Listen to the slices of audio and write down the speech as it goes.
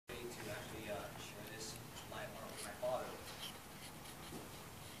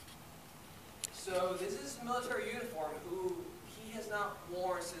So this is a military uniform who he has not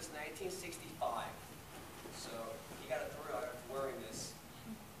worn since 1965. So he got a thrill out of wearing this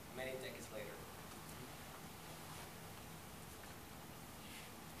many decades later.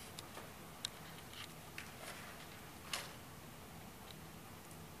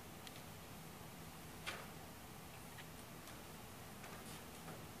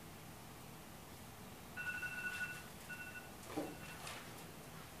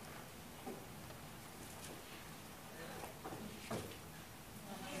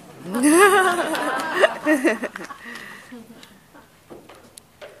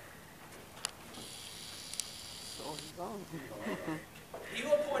 He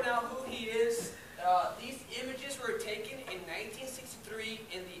will point out who he is. These images were taken in 1963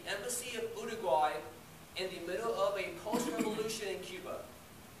 in the embassy of Uruguay in the middle of a post-revolution in Cuba.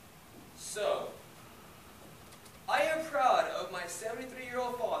 So, I am proud of my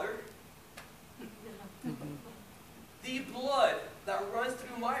 73-year-old father. The blood that runs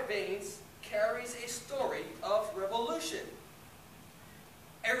through my veins carries a story of revolution.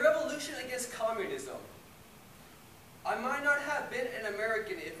 A revolution against communism. I might not have been an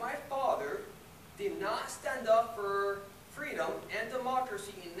American if my father did not stand up for freedom and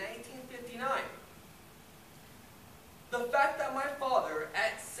democracy in 1959. The fact that my father,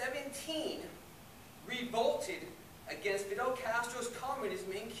 at 17, revolted against Fidel Castro's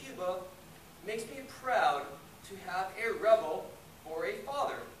communism in Cuba makes me proud to have a rebel for a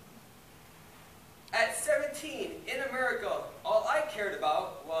father. At 17, in America, all I cared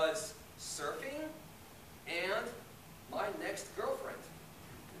about was surfing and my next girlfriend.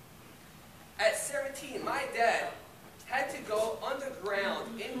 At 17, my dad had to go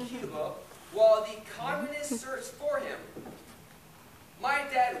underground in Cuba while the communists searched for him. My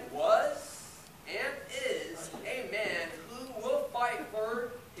dad was and is a man who will fight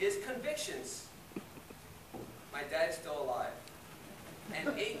for his convictions. My dad is still alive.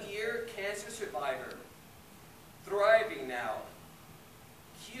 An 8-year cancer survivor. Thriving now.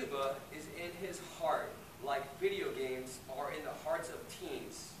 Cuba is in his heart, like video games are in the hearts of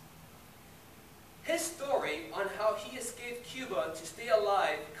teens. His story on how he escaped Cuba to stay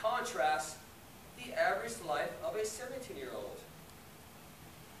alive contrasts the average life of a 17-year-old.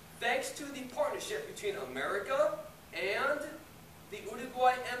 Thanks to the partnership between America and the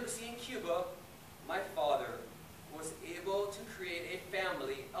Uruguay embassy in Cuba, my father was able to create a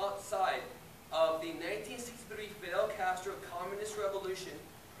family outside of the 1963 Fidel Castro Communist Revolution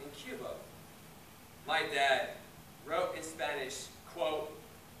in Cuba. My dad wrote in Spanish, quote,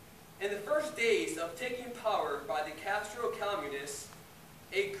 "In the first days of taking power by the Castro communists,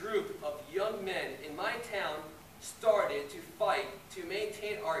 a group of young men in my town started to fight to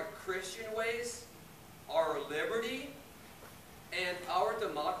maintain our Christian ways, our liberty, and our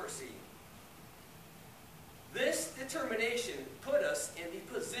democracy. This determination put us in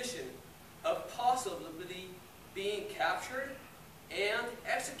the position of possibly being captured and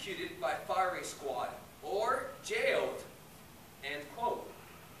executed by firing squad, or jailed," end quote.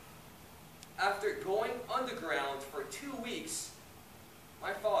 After going underground for 2 weeks,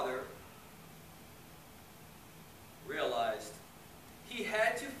 my father realized he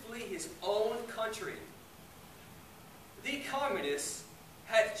had to flee his own country. The communists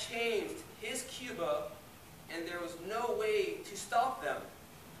had changed his Cuba, and there was no way to stop them.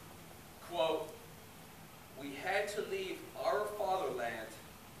 Quote, "We had to leave our fatherland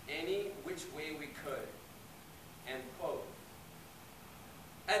any which way we could," end quote.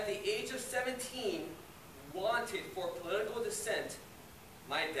 At the age of 17, wanted for political dissent,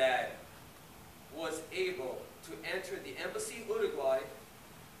 my dad was able to enter the embassy Uruguay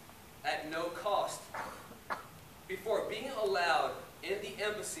at no cost. Before being allowed in the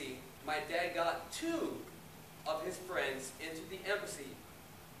embassy, my dad got 2 of his friends into the embassy.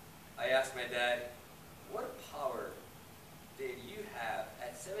 I asked my dad, "What power did you have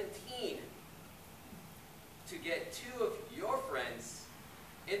at 17 to get 2 of your friends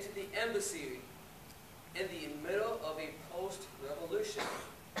into the embassy in the middle of a post-revolution?"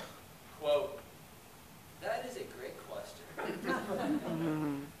 Quote, "That is a great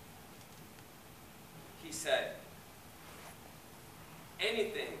question." He said,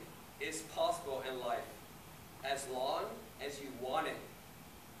 "Anything is possible in life as long as you want it.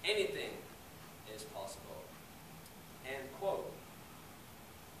 Anything is possible." End quote.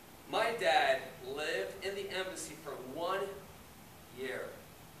 My dad lived in the embassy for 1 year.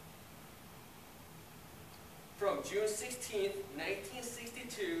 From June 16th,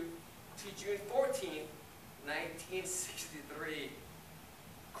 1962 to June 14th, 1963.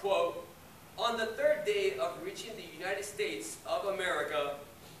 Quote, "On the 3rd day of reaching the United States of America,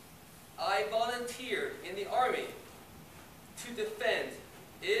 I volunteered in the Army to defend,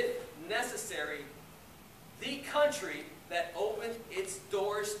 if necessary, the country that opened its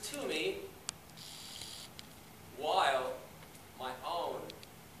doors to me, while my own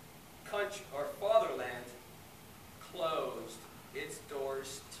country or fatherland closed its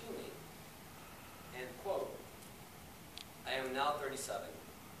doors to me. End quote. I am now 37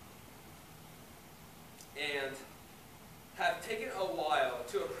 and have taken a while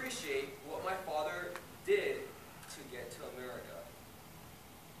to appreciate what my father did to get to America.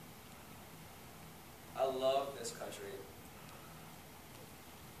 I love this country.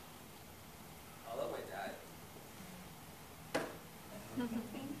 I love my dad.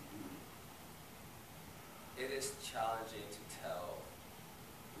 It is challenging to tell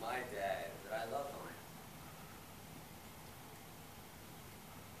my dad that I love him.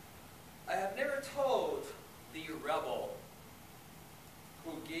 I have never told the rebel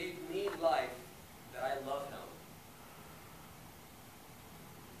who gave me life that I love him.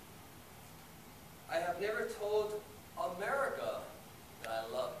 I have never told America that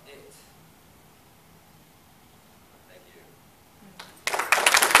I love it.